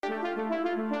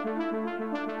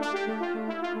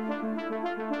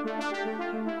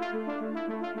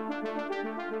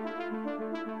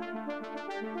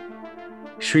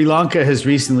Sri Lanka has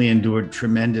recently endured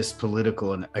tremendous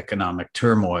political and economic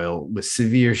turmoil, with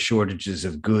severe shortages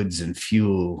of goods and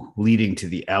fuel leading to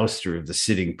the ouster of the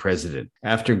sitting president.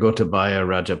 After Gotabhaya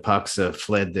Rajapaksa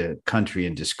fled the country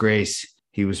in disgrace,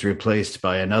 he was replaced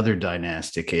by another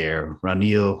dynastic heir,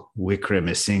 Ranil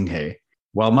Wickremesinghe.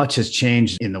 While much has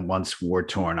changed in the once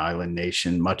war-torn island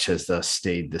nation, much has thus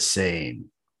stayed the same.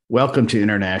 Welcome to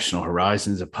International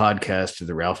Horizons, a podcast of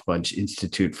the Ralph Bunche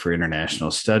Institute for International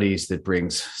Studies that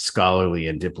brings scholarly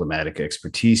and diplomatic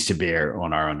expertise to bear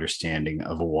on our understanding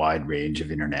of a wide range of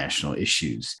international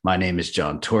issues. My name is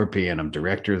John Torpey, and I'm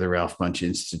director of the Ralph Bunche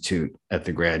Institute at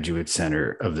the Graduate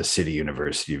Center of the City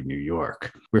University of New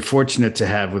York. We're fortunate to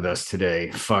have with us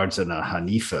today Farzana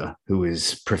Haniffa, who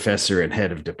is professor and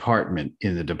head of department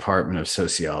in the Department of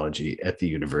Sociology at the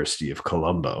University of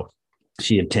Colombo.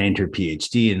 She obtained her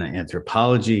PhD in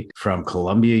anthropology from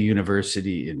Columbia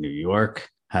University in New York.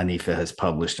 Haniffa has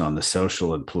published on the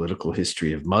social and political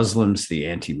history of Muslims, the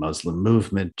anti-Muslim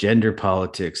movement, gender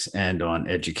politics, and on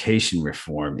education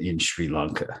reform in Sri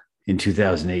Lanka. In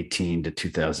 2018 to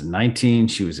 2019,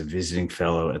 she was a visiting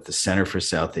fellow at the Center for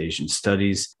South Asian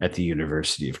Studies at the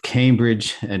University of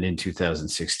Cambridge. And in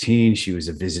 2016, she was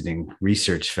a visiting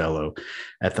research fellow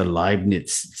at the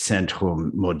Leibniz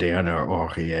Zentrum Moderner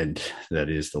Orient, that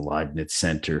is the Leibniz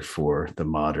Center for the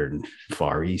Modern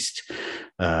Far East,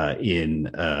 in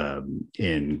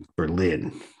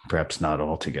Berlin. Perhaps not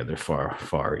altogether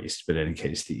far east, but in any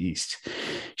case, the east.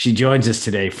 She joins us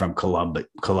today from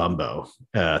Colombo.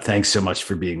 Thanks so much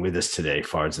for being with us today,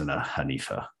 Farzana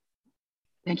Haniffa.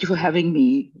 Thank you for having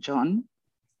me, John.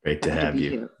 Great to have you.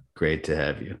 Here. Great to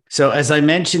have you. So, as I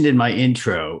mentioned in my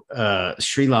intro,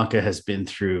 Sri Lanka has been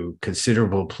through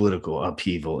considerable political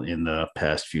upheaval in the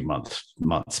past few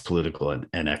months, political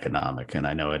and economic. And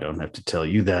I know I don't have to tell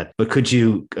you that, but could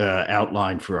you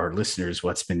outline for our listeners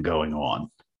what's been going on?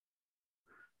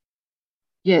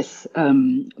 Yes.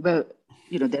 Well,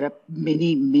 there are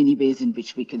many ways in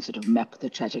which we can sort of map the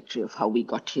trajectory of how we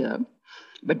got here.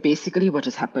 But basically what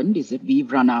has happened is that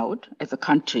as a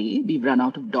country, we've run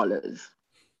out of dollars.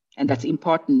 And that's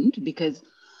important because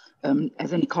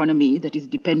as an economy that is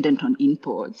dependent on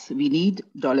imports, we need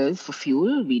dollars for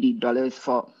fuel, we need dollars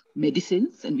for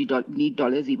medicines, and we need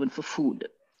dollars even for food.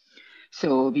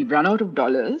 So we've run out of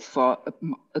dollars for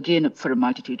a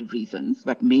multitude of reasons,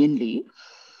 but mainly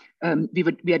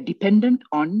we are dependent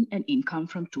on an income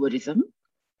from tourism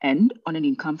and on an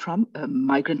income from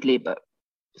migrant labor.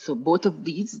 So both of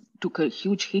these took a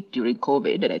huge hit during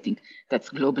COVID, and I think that's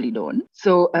globally known.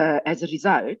 So as a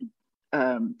result,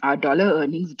 our dollar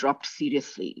earnings dropped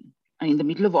seriously. And in the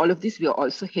middle of all of this, we are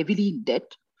also heavily in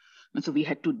debt. And so we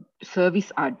had to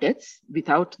service our debts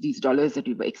without these dollars that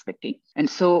we were expecting. And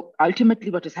so ultimately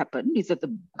what has happened is that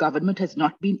the government has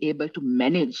not been able to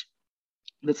manage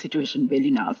the situation well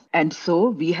enough. And so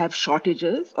we have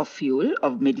shortages of fuel,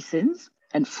 of medicines,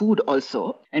 and food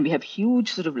also. And we have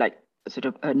huge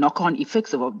knock-on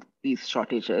effects of all these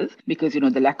shortages because,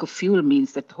 the lack of fuel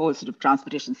means that the whole sort of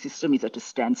transportation system is at a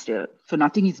standstill. So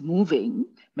nothing is moving.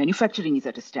 Manufacturing is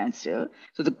at a standstill.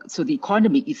 So the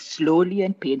economy is slowly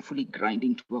and painfully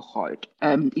grinding to a halt.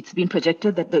 It's been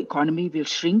projected that the economy will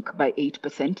shrink by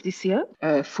 8% this year.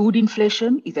 Food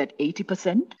inflation is at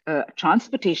 80%.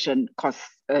 Transportation costs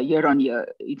year-on-year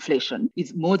inflation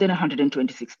is more than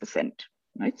 126%.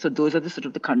 Right. So those are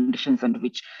the conditions under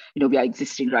which, we are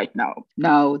existing right now.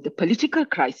 Now, the political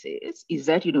crisis is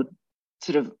that,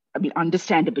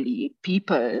 understandably,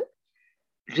 people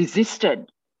resisted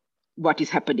what is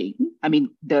happening. I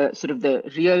mean, the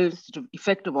real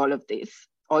effect of all of this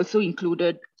also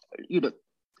included,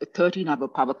 13-hour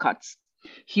power cuts,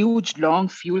 huge long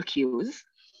fuel queues,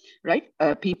 right?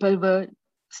 People were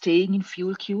staying in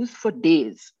fuel queues for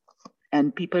days,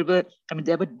 and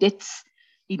there were deaths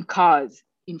in cars,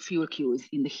 in fuel queues,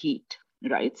 in the heat,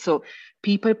 right? So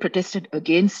people protested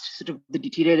against the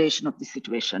deterioration of the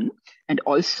situation. And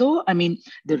also,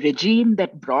 the regime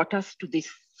that brought us to this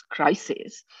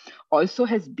crisis also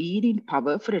has been in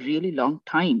power for a really long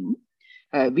time,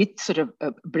 with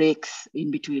breaks in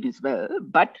between as well.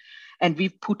 And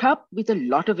we've put up with a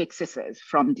lot of excesses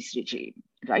from this regime,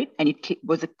 right? And it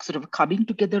was a coming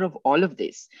together of all of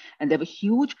this. And there were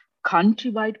huge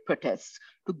countrywide protests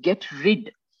to get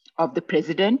rid of the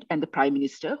president and the prime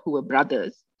minister, who were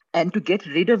brothers, and to get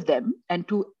rid of them, and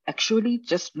to actually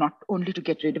just not only to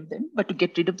get rid of them, but to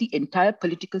get rid of the entire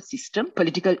political system,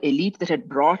 political elite that had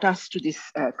brought us to this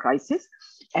crisis,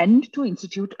 and to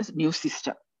institute a new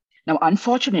system. Now,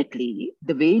 unfortunately,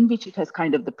 the way in which it has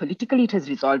politically it has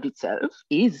resolved itself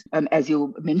is, as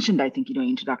you mentioned, I think, in your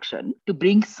introduction, to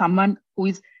bring someone who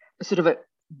is sort of a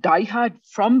diehard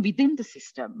from within the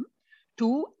system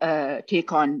to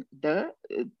take on the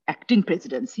acting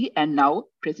presidency and now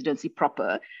presidency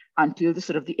proper until the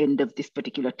sort of the end of this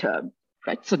particular term,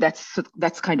 right? So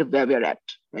that's kind of where we're at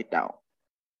right now.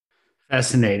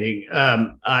 Fascinating.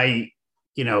 I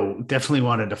definitely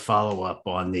wanted to follow up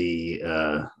on the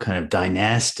kind of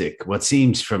dynastic, what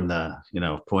seems from the,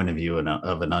 point of view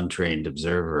of an untrained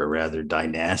observer, a rather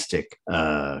dynastic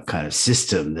kind of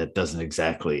system that doesn't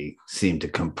exactly seem to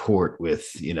comport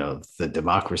with, the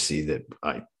democracy that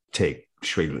I take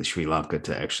Sri Lanka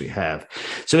to actually have.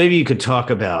 So maybe you could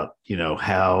talk about,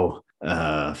 how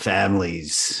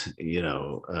families,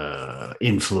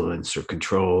 influence or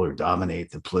control or dominate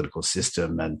the political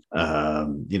system. And,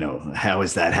 how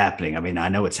is that happening? I mean, I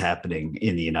know it's happening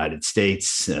in the United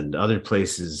States and other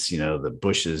places, the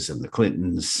Bushes and the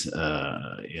Clintons,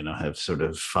 have sort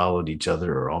of followed each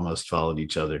other or almost followed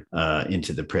each other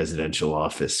into the presidential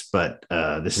office. But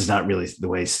this is not really the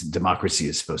way democracy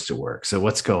is supposed to work. So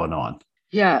what's going on?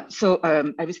 Yeah, so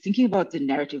I was thinking about the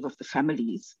narrative of the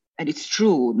families. And it's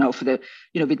true now for the,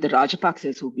 with the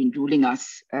Rajapaksas who've been ruling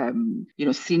us, and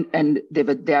they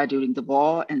were there during the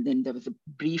war. And then there was a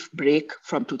brief break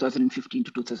from 2015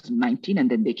 to 2019, and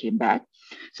then they came back.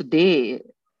 So they,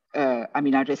 are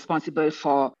responsible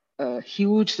for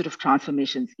huge sort of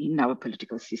transformations in our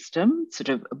political system, sort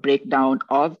of a breakdown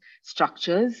of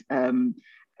structures,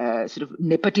 sort of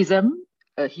nepotism,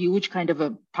 a huge kind of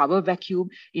a power vacuum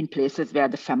in places where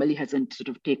the family hasn't sort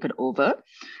of taken over.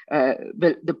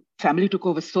 The family took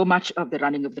over so much of the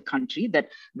running of the country that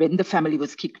when the family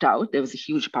was kicked out, there was a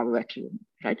huge power vacuum,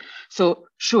 right? So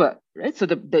sure, right? So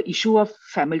the issue of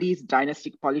families,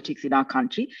 dynastic politics in our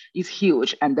country is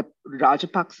huge. And the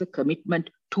Rajapaksa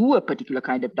commitment to a particular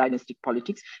kind of dynastic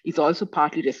politics is also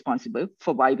partly responsible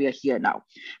for why we are here now.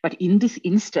 But in this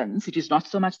instance, it is not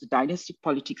so much the dynastic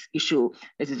politics issue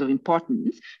that is of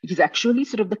importance. It is actually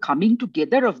sort of the coming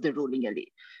together of the ruling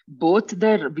elite. Both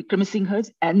the Wickremesinghes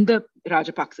and the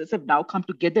Rajapaksas have now come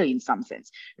together in some sense.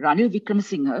 Ranil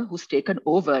Wickremesinghe, who's taken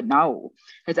over now,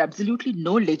 has absolutely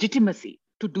no legitimacy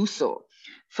to do so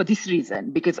for this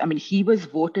reason, because he was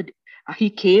voted, he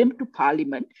came to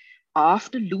parliament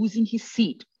after losing his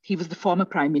seat. He was the former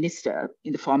prime minister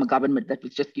in the former government that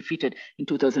was just defeated in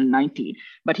 2019,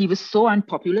 but he was so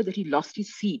unpopular that he lost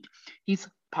his seat. His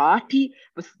party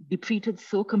was defeated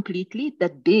so completely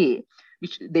that they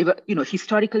were,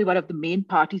 historically one of the main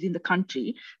parties in the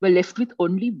country, were left with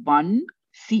only one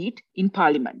seat in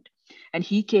parliament. And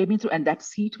he came in through, and that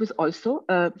seat was also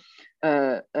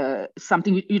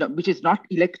something, which is not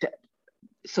elected.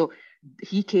 So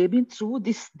he came in through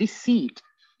this seat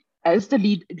as the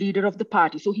leader of the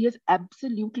party. So he has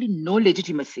absolutely no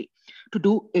legitimacy to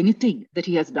do anything that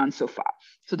he has done so far.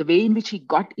 So the way in which he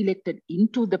got elected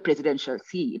into the presidential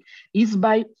seat is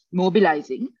by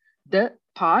mobilizing the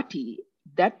party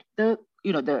that the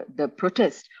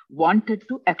protest wanted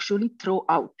to actually throw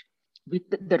out. With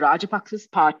the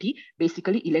Rajapaksas party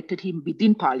basically elected him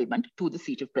within parliament to the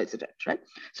seat of president, right?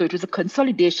 So it was a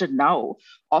consolidation now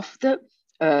of the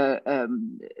UNP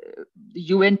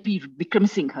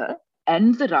Wickremesinghe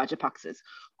and the Rajapaksas,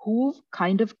 who've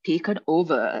kind of taken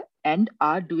over and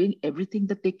are doing everything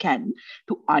that they can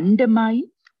to undermine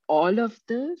all of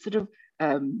the sort of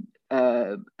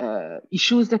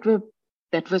issues that were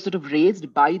sort of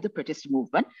raised by the protest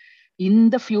movement in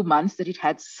the few months that it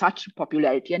had such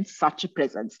popularity and such a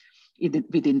presence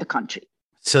within the country.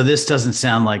 So this doesn't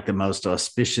sound like the most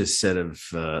auspicious set of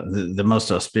the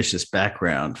most auspicious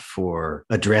background for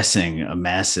addressing a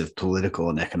massive political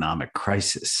and economic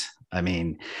crisis. I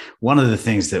mean, one of the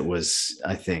things that was,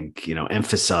 I think,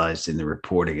 emphasized in the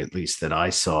reporting, at least that I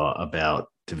saw about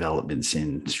developments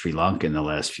in Sri Lanka in the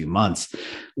last few months,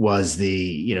 was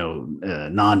the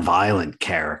nonviolent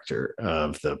character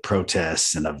of the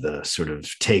protests and of the sort of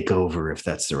takeover, if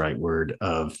that's the right word,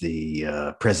 of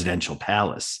the presidential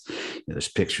palace. There's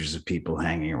pictures of people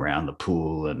hanging around the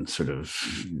pool and sort of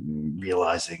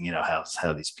realizing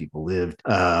how these people lived,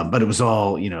 but it was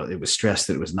all it was stressed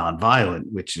that it was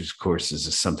nonviolent, which of course is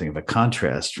something of a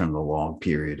contrast from the long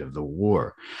period of the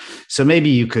war. So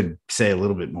maybe you could say a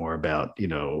little bit more about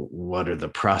what are the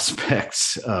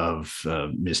prospects of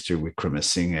Mr.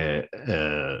 Wickremesinghe,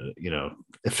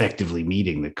 effectively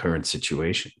meeting the current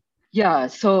situation? Yeah,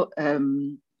 so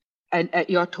and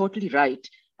you're totally right.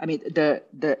 I mean,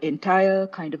 the entire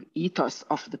kind of ethos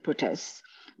of the protests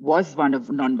was one of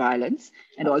nonviolence,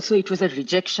 and also it was a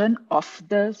rejection of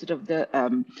the sort of the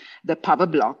power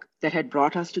bloc that had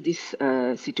brought us to this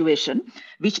situation,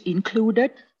 which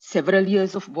included several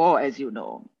years of war, as you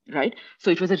know, right?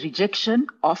 So it was a rejection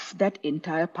of that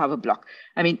entire power block.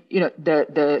 I mean, the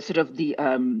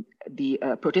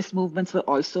protest movements were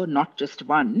also not just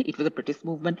one. It was a protest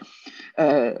movement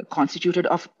constituted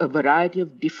of a variety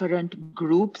of different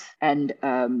groups and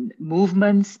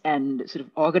movements and sort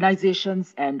of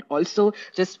organizations, and also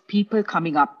just people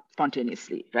coming up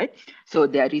spontaneously, right? So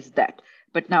there is that.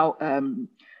 But now,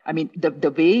 I mean,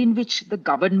 the way in which the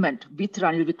government, with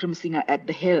Ranil Wickremesinghe at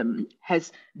the helm,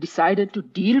 has decided to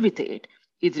deal with it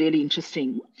is really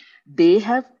interesting. They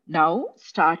have now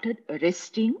started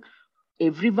arresting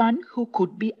everyone who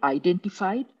could be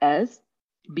identified as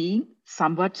being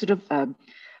somewhat sort of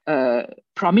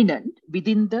prominent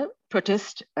within the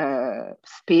protest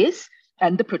space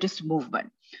and the protest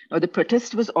movement. Now, the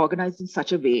protest was organized in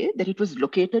such a way that it was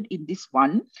located in this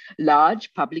one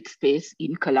large public space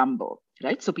in Colombo,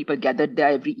 right? So people gathered there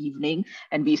every evening,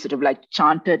 and we sort of like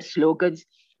chanted slogans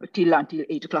until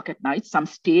 8 o'clock at night. Some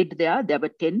stayed there. There were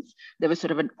tents. There was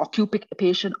sort of an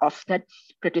occupation of that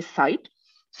protest site.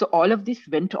 So all of this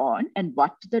went on, and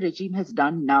what the regime has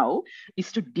done now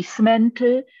is to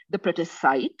dismantle the protest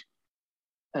site.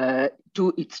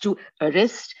 To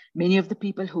arrest many of the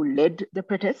people who led the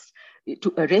protests,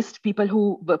 to arrest people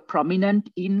who were prominent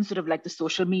in sort of like the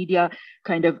social media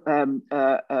kind of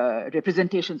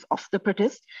representations of the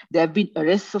protest. There have been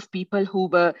arrests of people who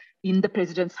were in the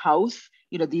president's house,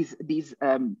 you know, these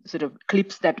sort of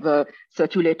clips that were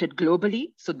circulated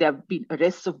globally. So there have been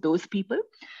arrests of those people.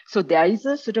 So there is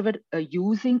a sort of a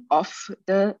using of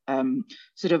the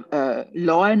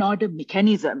law and order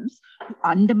mechanisms to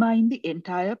undermine the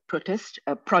entire protest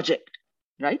project,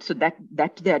 right? So that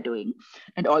they're doing.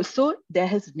 And also there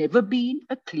has never been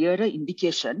a clearer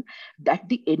indication that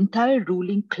the entire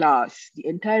ruling class, the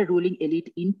entire ruling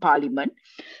elite in parliament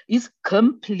is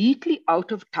completely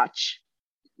out of touch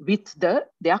with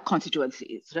their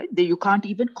constituencies, right? You can't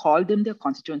even call them their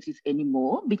constituencies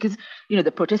anymore, because, you know,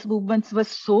 the protest movements were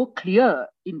so clear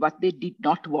in what they did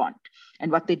not want.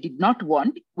 And what they did not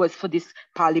want was for this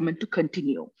parliament to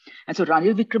continue. And so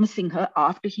Ranil Wickremesinghe,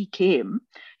 after he came,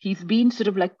 he's been sort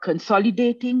of like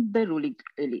consolidating the ruling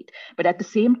elite. But at the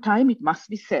same time, it must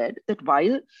be said that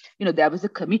while, you know, there was a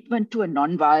commitment to a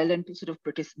non-violent sort of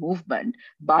protest movement,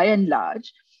 by and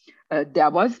large, there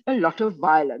was a lot of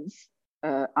violence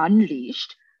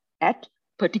unleashed at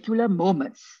particular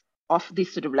moments of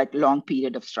this sort of like long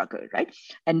period of struggle, right?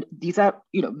 And these are,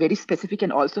 you know, very specific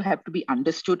and also have to be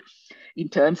understood in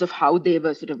terms of how they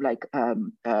were sort of like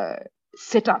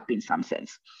set up in some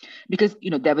sense. Because,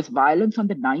 you know, there was violence on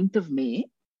the 9th of May,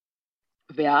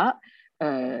 where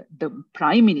the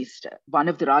prime minister, one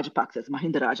of the Rajapaksas,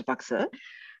 Mahinda Rajapaksa,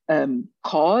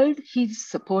 called his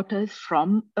supporters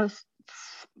from a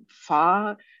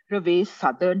far away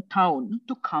southern town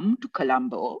to come to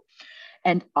Colombo.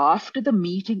 And after the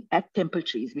meeting at Temple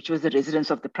Trees, which was the residence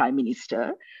of the prime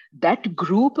minister, that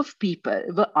group of people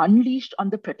were unleashed on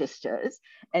the protesters,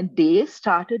 and they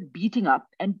started beating up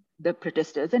the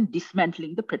protesters and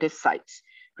dismantling the protest sites,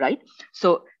 right?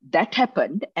 So that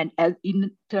happened. And as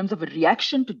in terms of a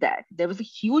reaction to that, there was a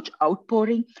huge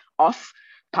outpouring of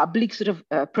public sort of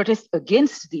protest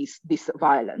against this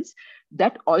violence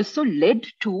that also led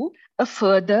to a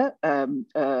further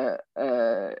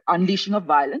unleashing of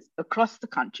violence across the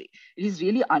country. It is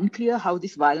really unclear how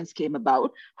this violence came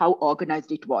about, how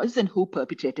organized it was, and who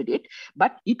perpetrated it,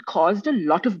 but it caused a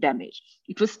lot of damage.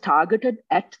 It was targeted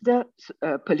at the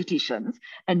politicians,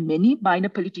 and many minor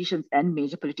politicians and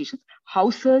major politicians.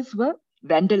 Houses were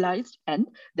vandalized, and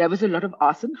there was a lot of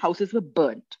arson. Houses were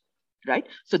burnt, right?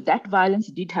 So that violence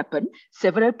did happen.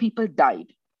 Several people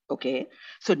died. Okay,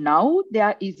 so now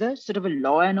there is a sort of a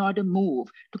law and order move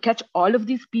to catch all of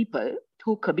these people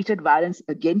who committed violence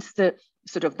against the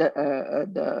sort of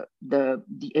the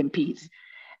MPs,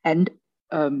 and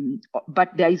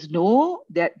but there is no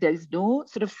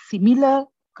sort of similar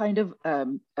kind of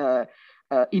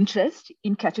interest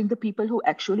in catching the people who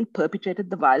actually perpetrated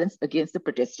the violence against the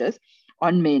protesters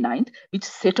on May 9th, which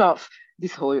set off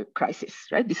this whole crisis,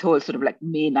 right? This whole sort of like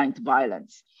May 9th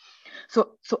violence.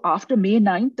 So after May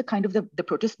 9th, the kind of the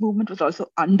protest movement was also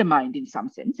undermined in some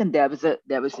sense, and there was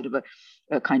sort of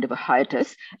a kind of a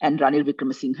hiatus, and Ranil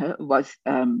Wickremesinghe was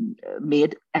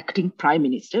made acting prime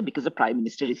minister because the prime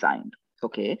minister resigned.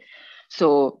 Okay,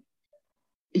 so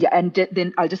yeah, and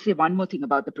then I'll just say one more thing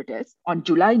about the protests. On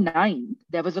July 9th,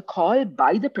 there was a call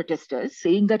by the protesters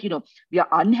saying that, you know, we are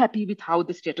unhappy with how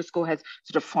the status quo has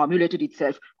sort of formulated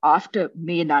itself after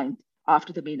May 9th.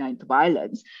 After the May 9th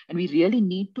violence, and we really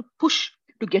need to push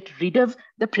to get rid of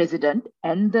the president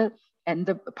and the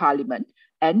parliament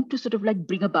and to sort of like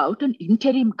bring about an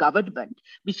interim government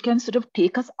which can sort of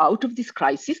take us out of this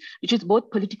crisis, which is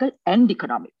both political and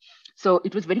economic. So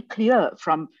it was very clear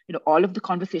from all of the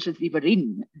conversations we were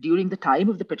in during the time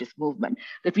of the protest movement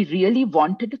that we really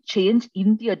wanted a change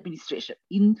in the administration,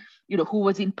 in who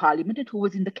was in parliament and who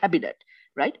was in the cabinet,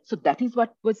 right? So that is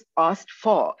what was asked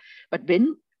for. But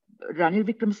when Ranil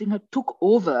Wickremesinghe took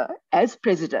over as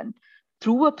president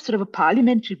through a sort of a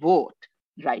parliamentary vote,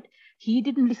 right, he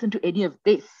didn't listen to any of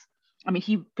this. I mean,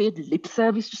 he paid lip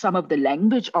service to some of the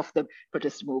language of the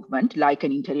protest movement, like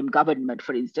an interim government,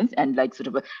 for instance, and like sort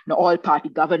of an all-party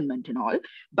government and all,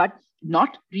 but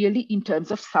not really in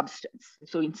terms of substance.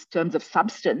 So in terms of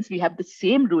substance, we have the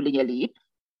same ruling elite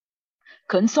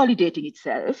consolidating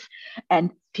itself and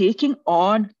taking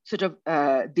on sort of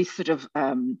this sort of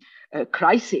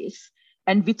crisis,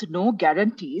 and with no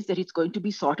guarantees that it's going to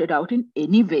be sorted out in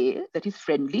any way that is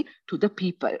friendly to the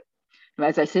people. Now,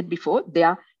 as I said before, they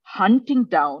are hunting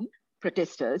down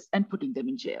protesters and putting them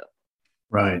in jail.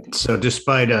 Right. So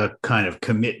despite a kind of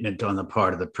commitment on the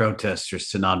part of the protesters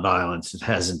to nonviolence, it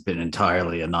hasn't been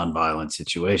entirely a nonviolent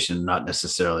situation, not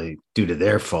necessarily due to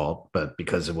their fault, but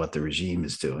because of what the regime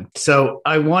is doing. So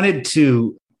I wanted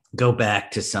to go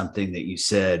back to something that you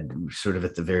said sort of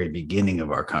at the very beginning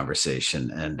of our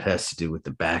conversation, and has to do with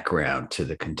the background to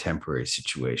the contemporary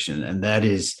situation. And that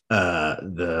is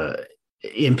the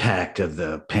impact of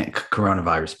the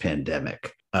coronavirus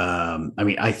pandemic. I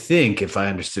mean, I think if I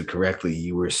understood correctly,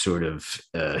 you were sort of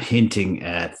hinting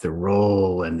at the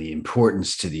role and the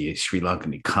importance to the Sri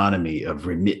Lankan economy of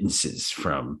remittances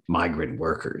from migrant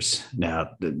workers.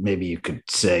 Now, maybe you could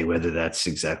say whether that's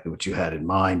exactly what you had in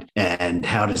mind, and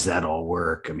how does that all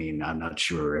work? I mean, I'm not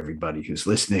sure everybody who's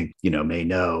listening, may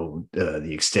know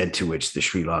the extent to which the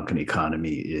Sri Lankan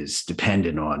economy is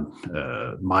dependent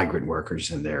on migrant workers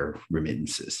and their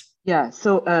remittances. Yeah,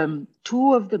 so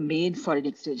two of the main foreign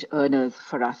exchange earners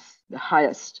for us, the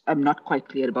highest, I'm not quite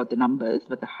clear about the numbers,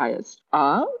 but the highest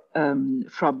are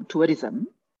from tourism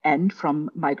and from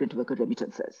migrant worker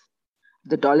remittances.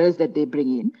 The dollars that they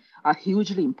bring in are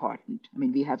hugely important. I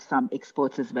mean, we have some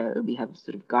exports as well. We have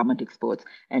sort of garment exports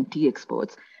and tea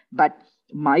exports, but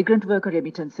migrant worker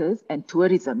remittances and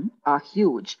tourism are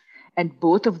huge. And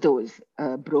both of those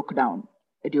broke down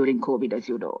during COVID, as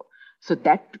you know. So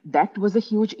that was a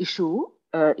huge issue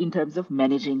in terms of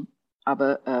managing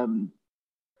our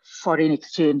foreign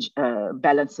exchange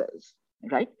balances,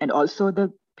 right? And also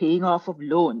the paying off of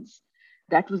loans.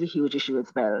 That was a huge issue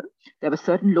as well. There were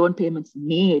certain loan payments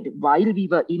made while we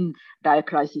were in dire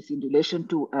crisis in relation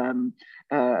to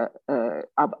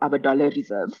our dollar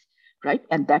reserves, right?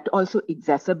 And that also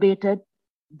exacerbated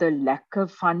the lack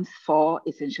of funds for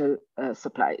essential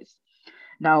supplies.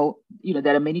 Now,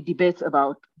 there are many debates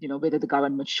about, whether the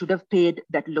government should have paid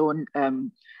that loan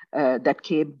that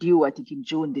came due, I think, in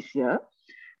June this year.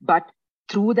 But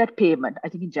through that payment, I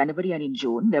think in January and in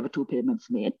June, there were two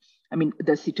payments made. I mean,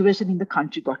 the situation in the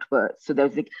country got worse. So there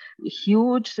was like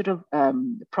huge sort of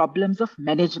problems of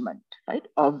management, right,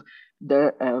 of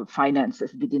the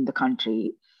finances within the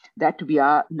country that we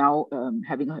are now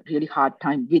having a really hard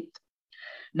time with.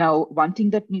 Now, one thing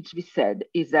that needs to be said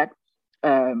is that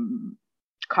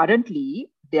currently,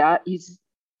 there is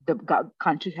the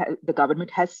government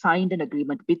has signed an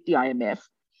agreement with the IMF.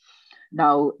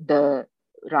 Now, the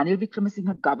Ranil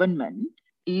Wickremesinghe government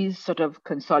is sort of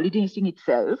consolidating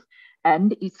itself,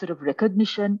 and its sort of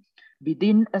recognition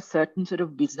within a certain sort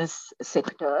of business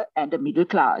sector and a middle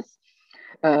class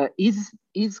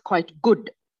is quite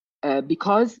good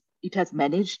because it has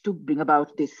managed to bring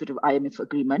about this sort of IMF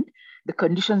agreement, the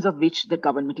conditions of which the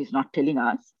government is not telling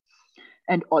us.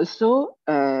 And also,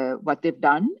 what they've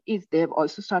done is they have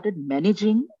also started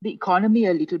managing the economy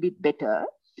a little bit better,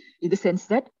 in the sense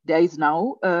that there is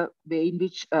now a way in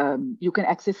which you can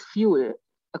access fuel,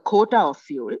 a quota of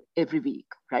fuel every week,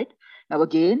 right? Now,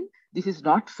 again, this is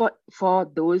not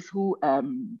for those who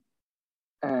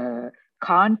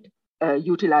can't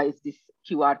utilize this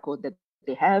QR code that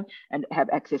they have and have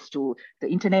access to the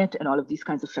internet and all of these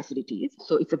kinds of facilities.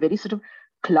 So it's a very sort of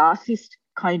classist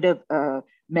kind of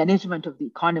management of the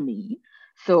economy.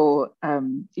 So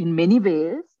in many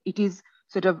ways, it is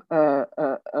sort of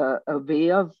a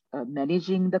way of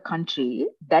managing the country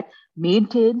that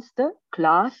maintains the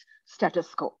class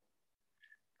status quo,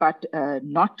 but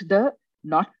not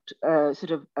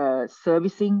sort of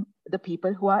servicing the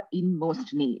people who are in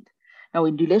most need. Now,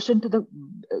 in relation to the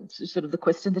sort of the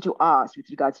question that you asked with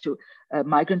regards to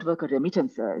migrant worker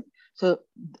remittances, so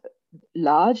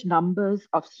large numbers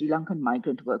of Sri Lankan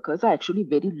migrant workers are actually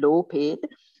very low paid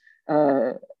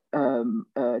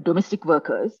domestic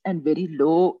workers and very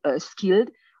low skilled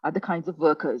are the kinds of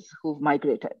workers who've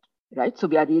migrated, right? So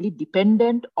we are really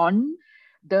dependent on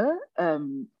the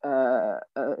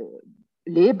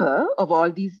labor of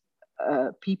all these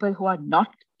people who are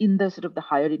not in the sort of the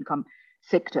higher income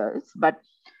sectors. But,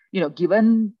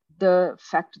 given the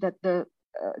fact that the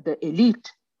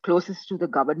elite closest to the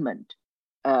government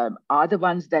are the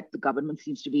ones that the government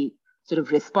seems to be sort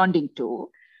of responding to,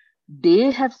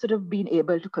 they have sort of been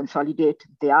able to consolidate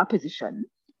their position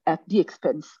at the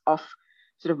expense of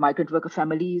sort of migrant worker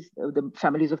families, the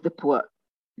families of the poor,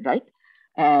 right?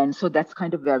 And so that's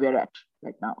kind of where we're at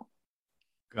right now.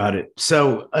 Got it.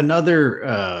 So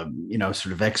another,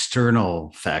 sort of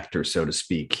external factor, so to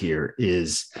speak, here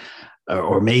is,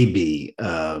 or maybe,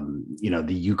 the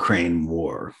Ukraine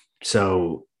war.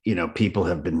 So, people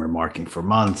have been remarking for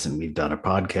months, and we've done a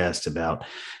podcast about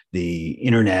the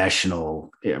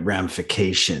international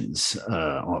ramifications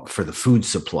for the food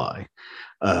supply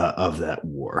of that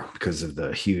war because of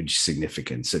the huge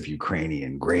significance of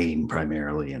Ukrainian grain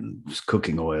primarily and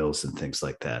cooking oils and things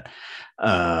like that.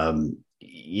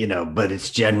 But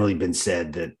it's generally been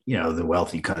said that, the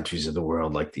wealthy countries of the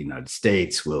world, like the United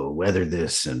States, will weather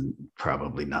this and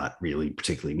probably not really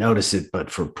particularly notice it.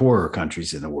 But for poorer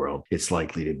countries in the world, it's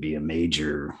likely to be a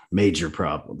major, major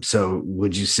problem. So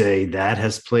would you say that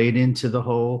has played into the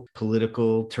whole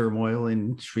political turmoil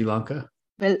in Sri Lanka?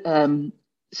 Well,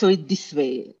 so in this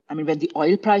way, when the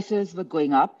oil prices were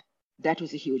going up, that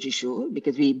was a huge issue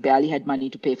because we barely had money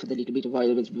to pay for the little bit of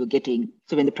oil we were getting.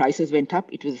 So when the prices went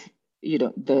up, it was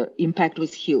the impact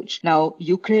was huge. Now,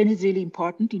 Ukraine is really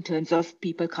important in terms of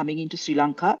people coming into Sri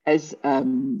Lanka as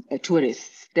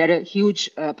tourists. They're a huge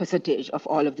percentage of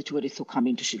all of the tourists who come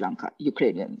into Sri Lanka,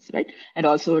 Ukrainians, right? And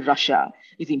also Russia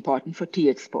is important for tea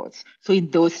exports. So in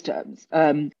those terms,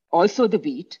 also the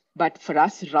wheat, but for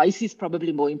us, rice is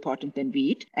probably more important than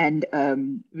wheat. And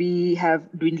we have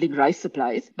dwindling rice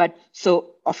supplies. But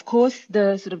so, of course,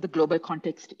 the sort of the global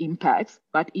context impacts,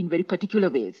 but in very particular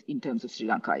ways in terms of Sri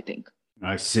Lanka, I think.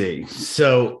 I see.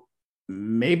 So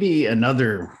maybe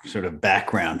another sort of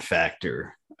background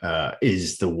factor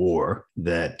is the war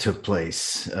that took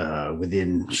place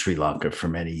within Sri Lanka for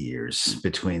many years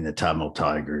between the Tamil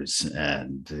Tigers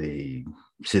and the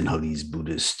Sinhalese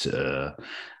Buddhist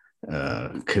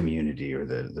community, or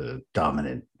the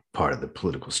dominant part of the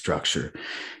political structure.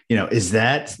 Is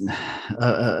that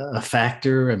a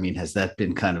factor? Has that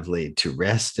been kind of laid to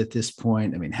rest at this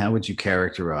point? How would you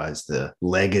characterize the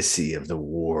legacy of the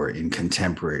war in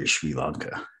contemporary Sri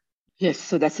Lanka? Yes,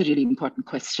 so that's a really important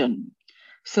question.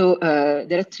 So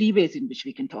there are three ways in which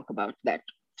we can talk about that.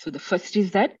 So the first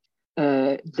is that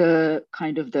the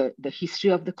kind of the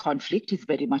history of the conflict is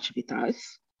very much with us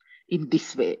in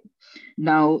this way.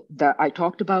 Now, I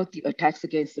talked about the attacks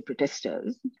against the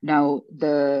protesters. Now,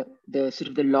 the sort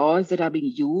of the laws that are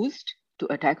being used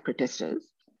to attack protesters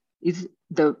is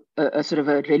the sort of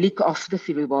a relic of the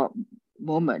Civil War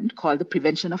moment called the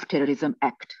Prevention of Terrorism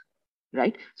Act,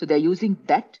 right? So they're using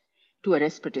that to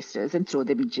arrest protesters and throw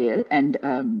them in jail. And,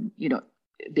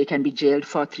 they can be jailed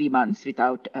for 3 months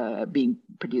without being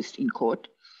produced in court.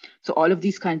 So all of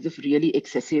these kinds of really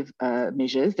excessive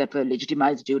measures that were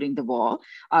legitimized during the war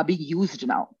are being used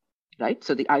now, right?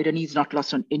 So the irony is not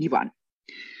lost on anyone.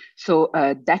 So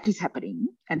that is happening.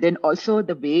 And then also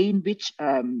the way in which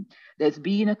there's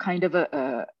been a kind of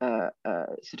a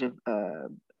sort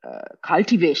of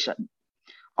cultivation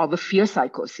of a fear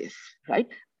psychosis, right?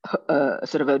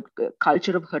 Sort of a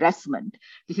culture of harassment.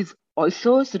 This is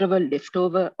also sort of a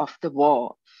leftover of the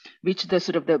war, which the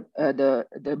sort of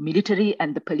the military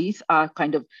and the police are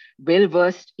kind of well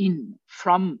versed in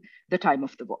from the time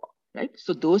of the war, right?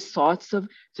 So those sorts of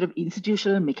sort of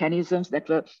institutional mechanisms that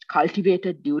were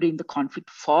cultivated during the conflict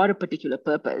for a particular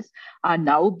purpose are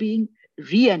now being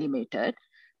reanimated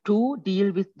to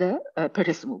deal with the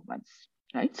protest movements.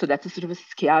 Right, so that's a sort of a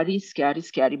scary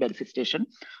manifestation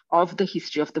of the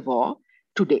history of the war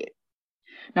today.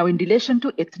 Now, in relation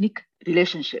to ethnic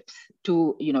relationships,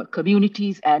 to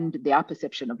communities and their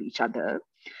perception of each other.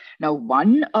 Now,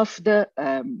 one of the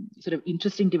sort of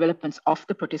interesting developments of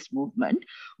the protest movement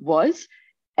was,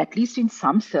 at least in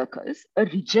some circles, a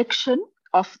rejection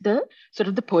of the sort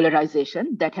of the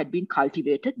polarization that had been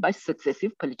cultivated by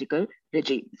successive political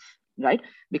regimes. Right,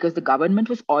 because the government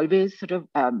was always sort of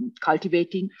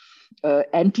cultivating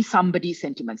anti-somebody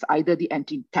sentiments, either the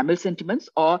anti-Tamil sentiments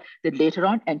or the later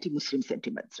on anti-Muslim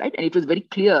sentiments, right? And it was very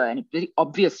clear and very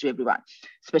obvious to everyone,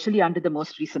 especially under the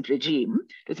most recent regime.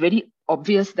 It was very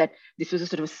obvious that this was a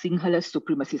sort of Sinhala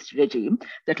supremacist regime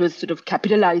that was sort of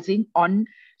capitalizing on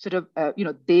sort of,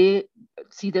 they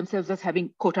see themselves as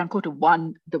having, quote unquote,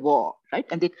 won the war, right?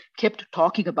 And they kept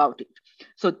talking about it.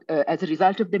 So as a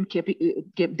result of them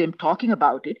them talking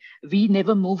about it, we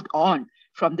never moved on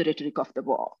from the rhetoric of the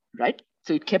war, right?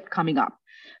 So it kept coming up.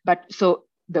 But so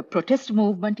the protest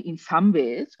movement in some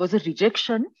ways was a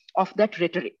rejection of that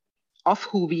rhetoric of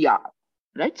who we are,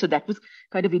 right? So that was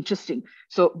kind of interesting.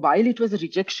 So while it was a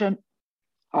rejection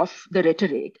of the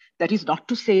rhetoric, that is not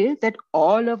to say that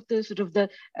all of the sort of the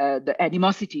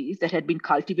animosities that had been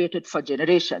cultivated for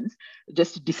generations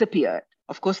just disappeared.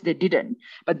 Of course, they didn't.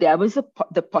 But there was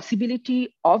the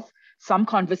possibility of some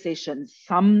conversations,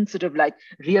 some sort of like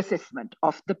reassessment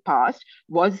of the past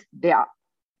was there,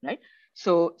 right?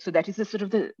 So that is a sort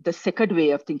of the second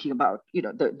way of thinking about,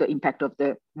 the impact of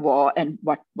the war and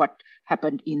what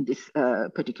happened in this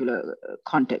particular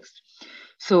context.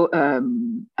 So,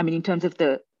 in terms of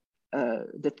the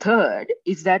third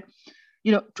is that,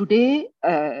 today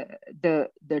the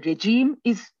regime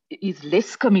is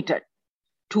less committed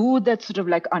to that sort of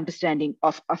like understanding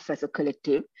of us as a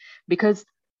collective, because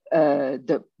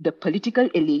the political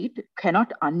elite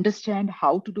cannot understand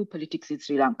how to do politics in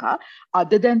Sri Lanka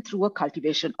other than through a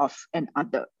cultivation of an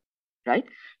other, right?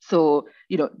 So,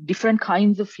 different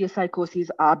kinds of fear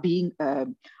psychoses are being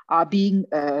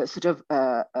sort of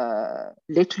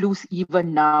let loose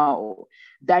even now.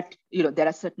 That, there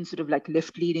are certain sort of like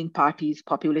left-leaning parties,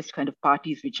 populist kind of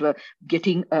parties, which were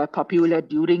getting popular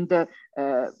during the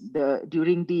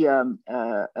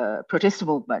protest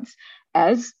movements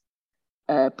as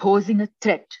posing a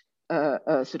threat,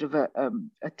 sort of a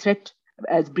threat,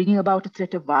 as bringing about a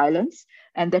threat of violence,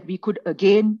 and that we could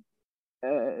again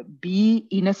be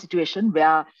in a situation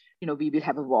where, we will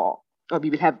have a war, or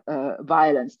we will have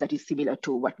violence that is similar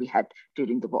to what we had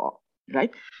during the war,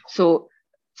 right? So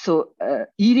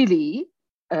eerily,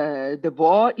 the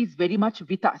war is very much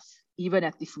with us, even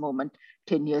at this moment,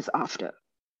 10 years after.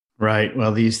 Right.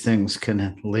 Well, these things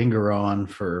can linger on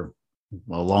for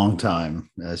a long time,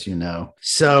 as you know.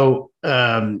 So,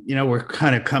 we're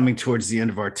kind of coming towards the end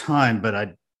of our time, but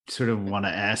I sort of want to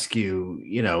ask you,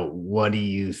 what do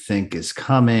you think is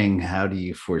coming? How do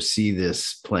you foresee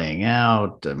this playing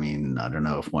out? I mean, I don't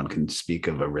know if one can speak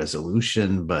of a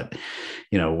resolution, but,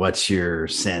 what's your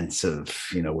sense of,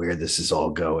 where this is all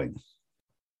going?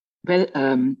 Well,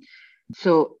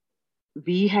 so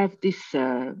we have this,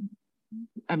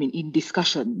 in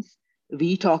discussions,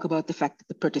 we talk about the fact that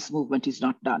the protest movement is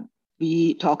not done.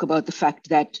 We talk about the fact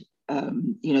that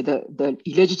the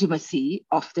illegitimacy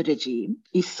of the regime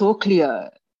is so clear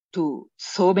to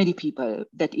so many people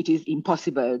that it is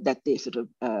impossible that they sort of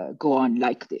go on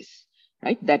like this,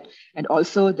 right? That, and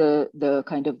also the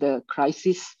kind of the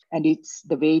crisis and it's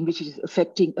the way in which it is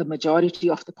affecting a majority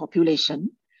of the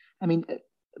population. I mean,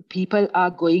 people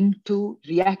are going to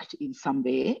react in some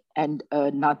way, and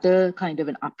another kind of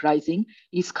an uprising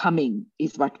is coming,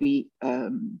 is what we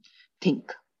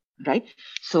think. Right.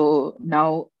 So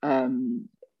now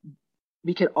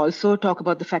we can also talk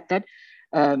about the fact that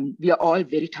we are all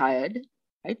very tired.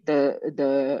 Right.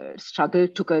 The struggle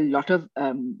took a lot of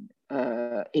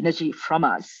energy from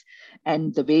us,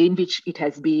 and the way in which it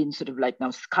has been sort of like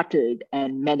now scuttled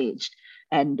and managed,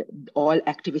 and all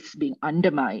activists being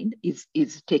undermined is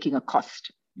taking a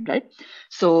cost. Right.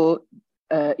 So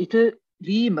it will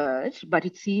reemerge, but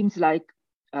it seems like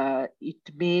it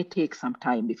may take some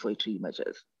time before it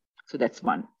reemerges. So that's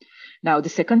one. Now, the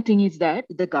second thing is that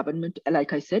the government,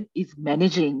 like I said, is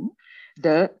managing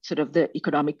the sort of the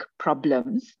economic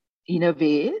problems in a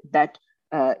way that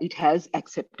it has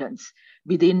acceptance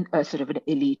within a sort of an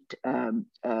elite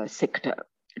sector,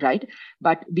 right?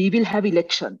 But we will have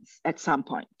elections at some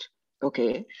point,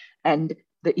 okay? And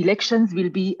the elections will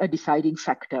be a deciding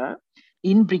factor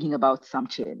in bringing about some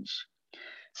change.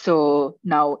 So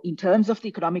now, in terms of the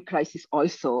economic crisis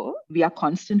also, we are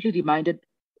constantly reminded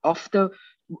of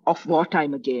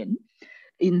wartime again,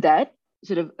 in that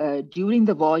sort of during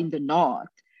the war in the north,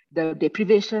 the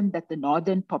deprivation that the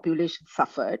northern population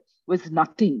suffered was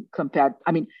nothing compared.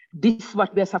 I mean, this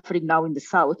what we are suffering now in the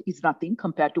south is nothing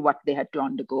compared to what they had to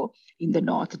undergo in the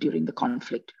north during the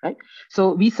conflict, right?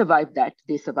 So we survived that,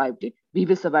 they survived it, we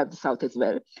will survive the south as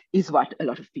well, is what a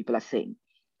lot of people are saying,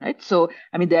 right? So,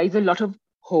 I mean, there is a lot of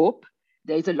hope,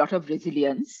 there is a lot of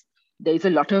resilience, there is a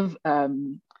lot of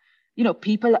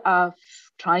people are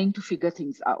trying to figure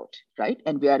things out, right?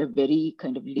 And we are a very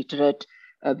kind of literate,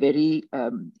 a very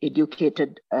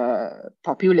educated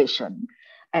population.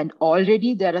 And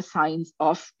already there are signs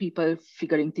of people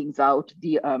figuring things out.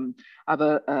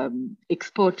 Our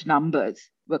export numbers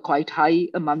were quite high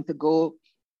a month ago.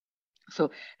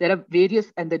 So there are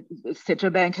various, and the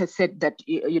central bank has said that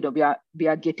we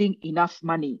are getting enough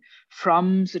money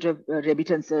from sort of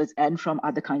remittances and from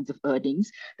other kinds of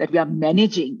earnings that we are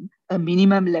managing a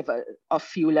minimum level of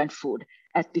fuel and food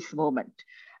at this moment.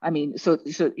 I mean, so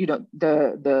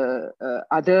the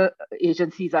other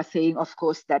agencies are saying, of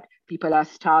course, that people are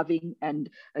starving and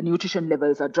nutrition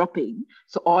levels are dropping.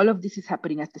 So all of this is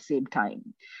happening at the same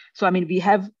time. So I mean,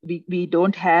 we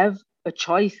don't have a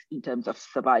choice in terms of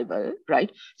survival,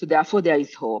 right? So therefore there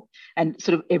is hope, and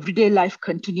sort of everyday life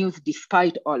continues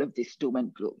despite all of this doom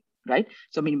and gloom, right?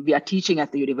 So I mean, we are teaching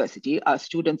at the university. Our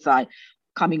students are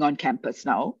coming on campus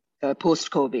now,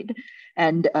 post-COVID,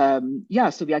 and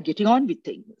so we are getting on with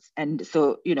things. And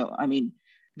so I mean,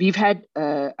 we've had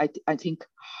I think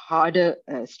harder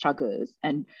struggles,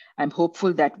 and I'm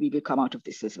hopeful that we will come out of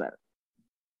this as well.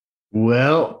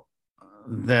 Well,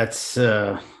 that's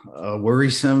a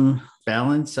worrisome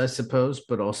balance, I suppose,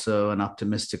 but also an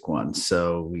optimistic one.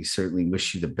 So we certainly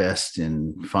wish you the best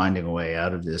in finding a way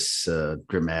out of this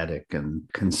dramatic and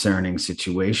concerning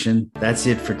situation. That's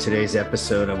it for today's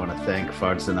episode. I want to thank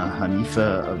Farzana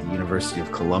Haniffa of the University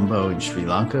of Colombo in Sri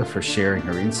Lanka for sharing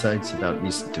her insights about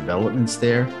recent developments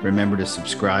there. Remember to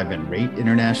subscribe and rate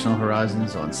International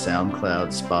Horizons on SoundCloud,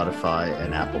 Spotify,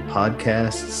 and Apple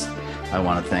Podcasts. I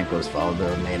want to thank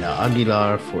Osvaldo Mena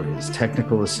Aguilar for his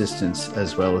technical assistance,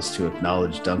 as well as to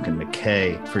acknowledge Duncan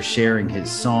McKay for sharing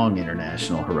his song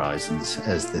International Horizons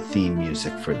as the theme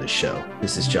music for the show.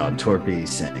 This is John Torpey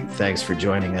saying thanks for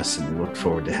joining us, and we look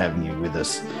forward to having you with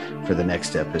us for the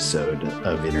next episode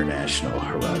of International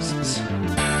Horizons.